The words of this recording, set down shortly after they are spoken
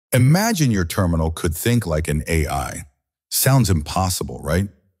Imagine your terminal could think like an AI. Sounds impossible, right?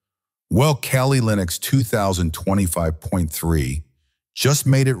 Well, Kali Linux 2025.3 just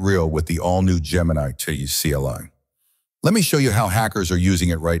made it real with the all-new Gemini CLI. Let me show you how hackers are using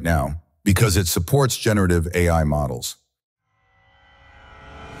it right now, because it supports generative AI models.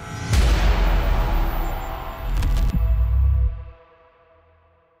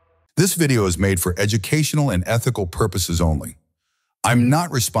 This video is made for educational and ethical purposes only. I'm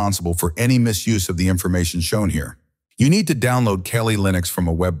not responsible for any misuse of the information shown here. You need to download Kali Linux from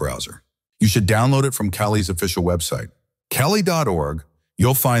a web browser. You should download it from Kali's official website. Kali.org,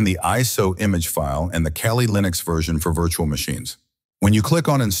 you'll find the ISO image file and the Kali Linux version for virtual machines. When you click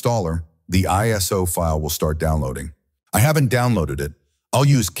on Installer, the ISO file will start downloading. I haven't downloaded it. I'll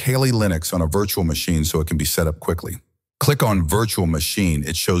use Kali Linux on a virtual machine so it can be set up quickly. Click on Virtual Machine.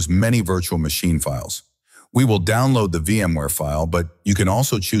 It shows many virtual machine files. We will download the VMware file, but you can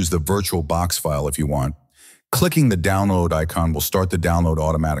also choose the VirtualBox file if you want. Clicking the download icon will start the download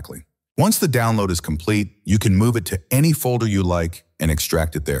automatically. Once the download is complete, you can move it to any folder you like and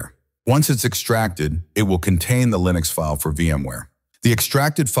extract it there. Once it's extracted, it will contain the Linux file for VMware. The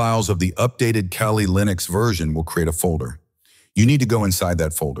extracted files of the updated Kali Linux version will create a folder. You need to go inside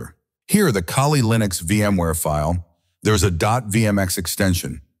that folder. Here, the Kali Linux VMware file, there's a .vmx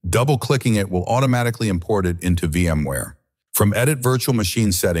extension. Double-clicking it will automatically import it into VMware. From Edit Virtual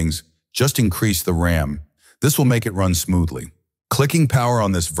Machine Settings, just increase the RAM. This will make it run smoothly. Clicking Power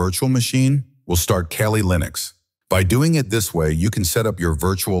on this virtual machine will start Kali Linux. By doing it this way, you can set up your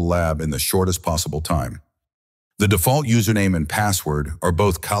virtual lab in the shortest possible time. The default username and password are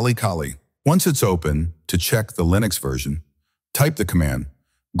both Kali. Once it's open, to check the Linux version, type the command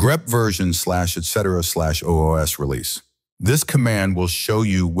grep version /etc/OOS release. This command will show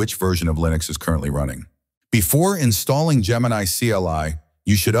you which version of Linux is currently running. Before installing Gemini CLI,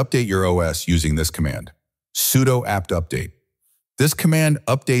 you should update your OS using this command, sudo apt update. This command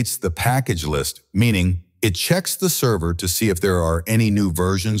updates the package list, meaning it checks the server to see if there are any new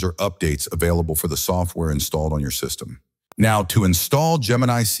versions or updates available for the software installed on your system. Now, to install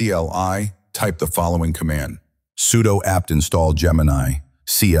Gemini CLI, type the following command, sudo apt install Gemini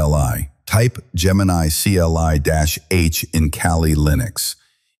CLI. Type Gemini CLI-H in Kali Linux.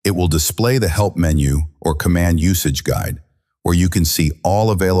 It will display the help menu or command usage guide, where you can see all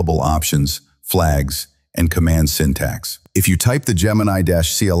available options, flags, and command syntax. If you type the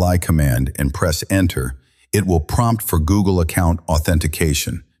Gemini-CLI command and press enter, it will prompt for Google account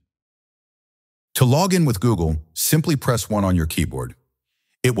authentication. To log in with Google, simply press 1 on your keyboard.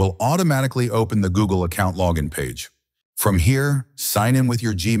 It will automatically open the Google account login page. From here, sign in with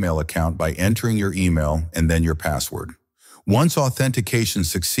your Gmail account by entering your email and then your password. Once authentication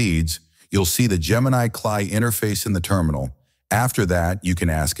succeeds, you'll see the Gemini CLI interface in the terminal. After that, you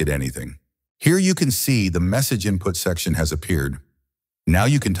can ask it anything. Here you can see the message input section has appeared. Now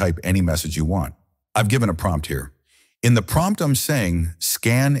you can type any message you want. I've given a prompt here. In the prompt I'm saying,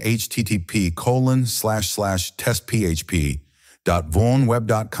 scan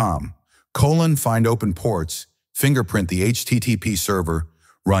http://testphp.vulnweb.com, find open ports, fingerprint the HTTP server,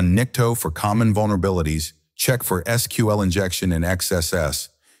 run nicto for common vulnerabilities, check for SQL injection in XSS,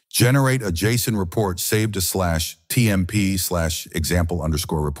 generate a JSON report saved to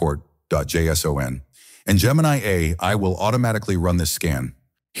 /tmp/example_report.json, and Gemini AI will automatically run this scan.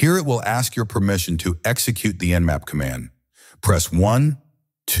 Here it will ask your permission to execute the nmap command. Press 1,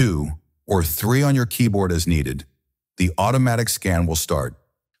 2, or 3 on your keyboard as needed. The automatic scan will start.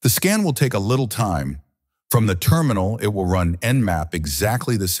 The scan will take a little time. From the terminal, it will run nmap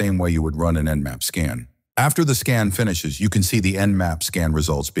exactly the same way you would run an nmap scan. After the scan finishes, you can see the nmap scan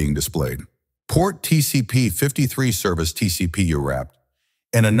results being displayed. Port TCP 53 service TCP wrapped,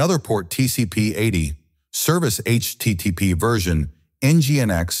 and another port TCP 80 service HTTP version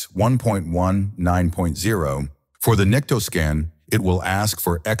NGINX 1.19.0. For the nicto scan, it will ask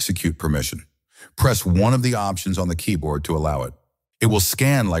for execute permission. Press one of the options on the keyboard to allow it. It will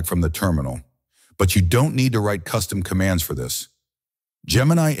scan like from the terminal. But you don't need to write custom commands for this.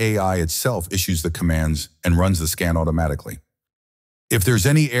 Gemini AI itself issues the commands and runs the scan automatically. If there's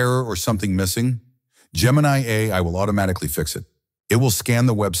any error or something missing, Gemini AI will automatically fix it. It will scan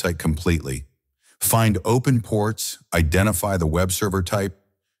the website completely, find open ports, identify the web server type,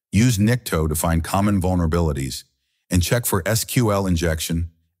 use nicto to find common vulnerabilities, and check for SQL injection,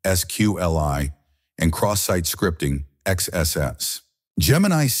 SQLI, and cross-site scripting, XSS.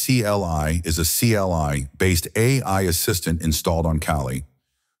 Gemini CLI is a CLI-based AI assistant installed on Kali.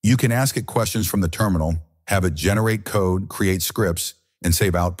 You can ask it questions from the terminal, have it generate code, create scripts, and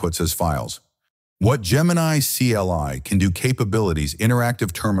save outputs as files. What Gemini CLI can do capabilities: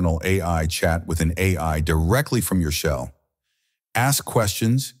 interactive terminal AI chat with an AI directly from your shell. Ask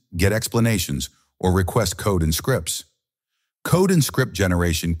questions, get explanations, or request code and scripts. Code and script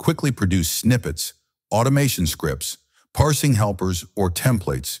generation quickly produce snippets, automation scripts, parsing helpers, or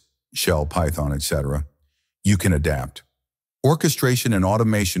templates, Shell, Python, etc. You can adapt. Orchestration and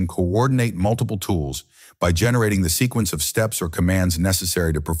automation coordinate multiple tools by generating the sequence of steps or commands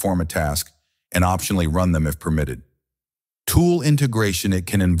necessary to perform a task and optionally run them if permitted. Tool integration: it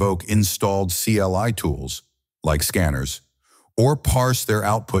can invoke installed CLI tools, like scanners, or parse their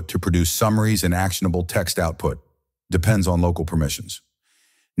output to produce summaries and actionable text output. Depends on local permissions.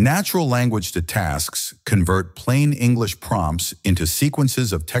 Natural language to tasks: convert plain English prompts into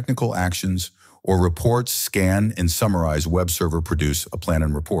sequences of technical actions or reports. Scan and summarize web server, produce a plan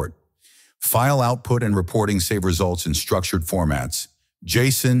and report. File output and reporting: save results in structured formats,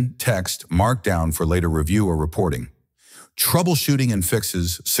 JSON, text, Markdown for later review or reporting. Troubleshooting and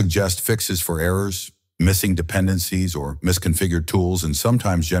fixes: suggest fixes for errors, missing dependencies, or misconfigured tools, and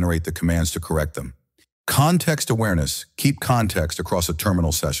sometimes generate the commands to correct them. Context awareness: keep context across a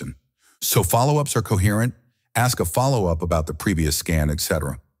terminal session, so follow-ups are coherent. Ask a follow-up about the previous scan,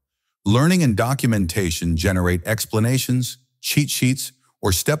 etc. Learning and documentation: generate explanations, cheat sheets,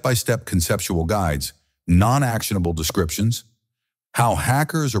 or step-by-step conceptual guides, non-actionable descriptions. How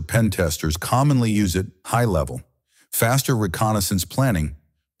hackers or pen testers commonly use it: high level. Faster reconnaissance planning,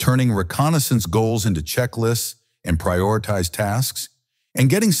 turning reconnaissance goals into checklists and prioritized tasks, and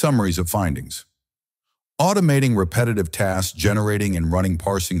getting summaries of findings. Automating repetitive tasks: generating and running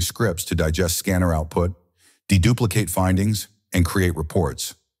parsing scripts to digest scanner output, deduplicate findings, and create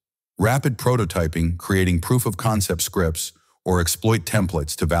reports. Rapid prototyping: creating proof-of-concept scripts or exploit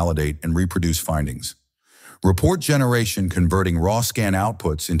templates to validate and reproduce findings. Report generation: converting raw scan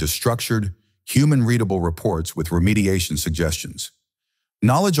outputs into structured, human-readable reports with remediation suggestions.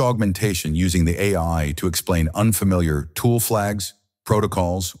 Knowledge augmentation: using the AI to explain unfamiliar tool flags,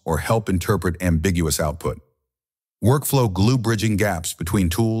 protocols, or help interpret ambiguous output. Workflow glue: bridging gaps between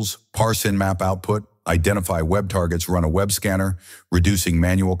tools, parse and map output, identify web targets, run a web scanner, reducing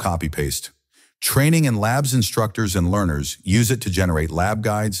manual copy-paste. Training and labs: instructors and learners use it to generate lab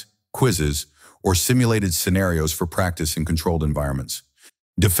guides, quizzes, or simulated scenarios for practice in controlled environments.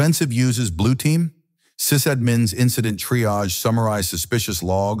 Defensive uses: blue team, sysadmins incident triage, summarize suspicious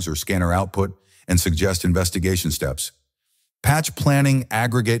logs or scanner output, and suggest investigation steps. Patch planning: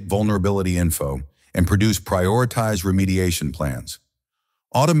 aggregate vulnerability info and produce prioritized remediation plans.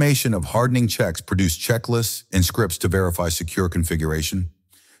 Automation of hardening checks: produce checklists and scripts to verify secure configuration.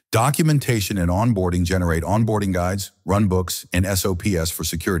 Documentation and onboarding: generate onboarding guides, run books, and SOPs for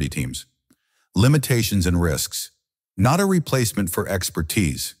security teams. Limitations and risks: not a replacement for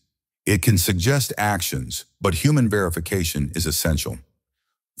expertise. It can suggest actions, but human verification is essential.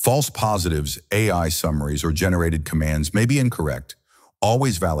 False positives: AI summaries or generated commands may be incorrect.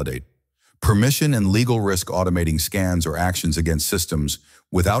 Always validate. Permission and legal risk: automating scans or actions against systems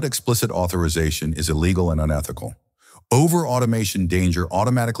without explicit authorization is illegal and unethical. Over-automation danger: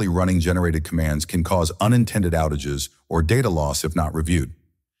 automatically running generated commands can cause unintended outages or data loss if not reviewed.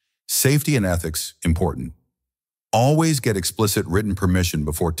 Safety and ethics: important. Always get explicit written permission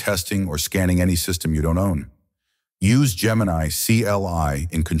before testing or scanning any system you don't own. Use Gemini CLI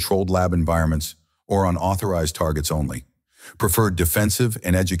in controlled lab environments or on authorized targets only. Prefer defensive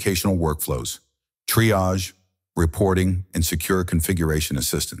and educational workflows, triage, reporting, and secure configuration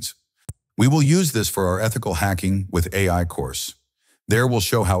assistance. We will use this for our Ethical Hacking with AI course. There we'll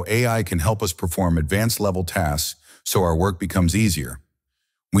show how AI can help us perform advanced level tasks so our work becomes easier.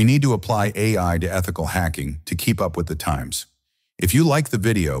 We need to apply AI to ethical hacking to keep up with the times. If you like the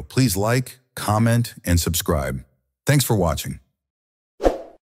video, please like, comment, and subscribe. Thanks for watching.